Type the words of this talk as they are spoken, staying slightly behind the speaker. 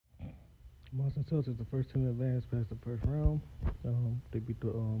Boston Celtics, the first team to advance past the first round. They beat the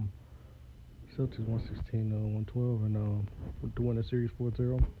Celtics 116 112 and to win the series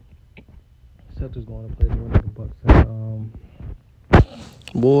 4-0. Celtics going to play the winner of the Bucks and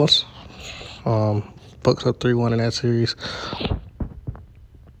Bulls. Bucks up 3-1 in that series.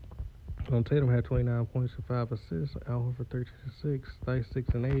 Tatum had 29 points and 5 assists. Al Horford 13 and 6. Theis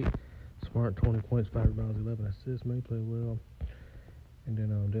 6 and 8. Smart 20 points, 5 rebounds, 11 assists. May played well. And then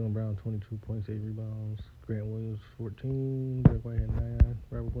Jaylen Brown 22 points, 8 rebounds. Grant Williams 14. Derek White had 9.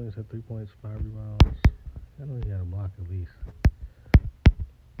 Robert Williams had 3 points, 5 rebounds. I know he had a block at least.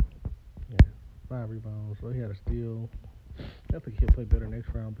 Yeah, 5 rebounds. So he had a steal. I think he'll play better next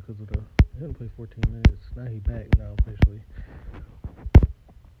round because of he didn't play 14 minutes. Now he's back now officially.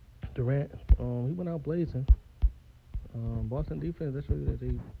 Durant, he went out blazing. Boston defense, that shows you that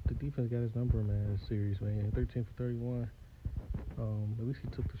the defense got his number, man, this series, man. 13 for 31. At least he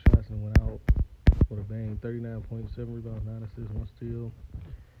took the shots and went out with a bang. 39 points, 7 rebounds, 9 assists, 1 steal.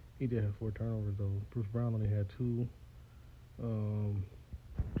 He did have 4 turnovers, though. Bruce Brown only had 2. Drummond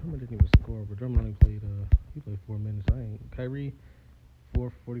didn't even score, but Drummond only played, he played 4 minutes. Kyrie, 4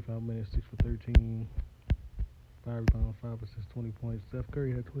 for 45 minutes, 6 for 13. 5 rebounds, 5 assists, 20 points. Steph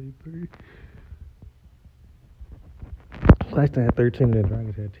Curry had 23. Claxton had 13, and the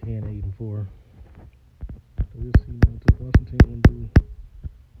Dragons had 10, 8, and 4. So we'll see what the Boston team will do.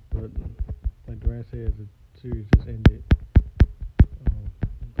 But like Durant said, the series just ended.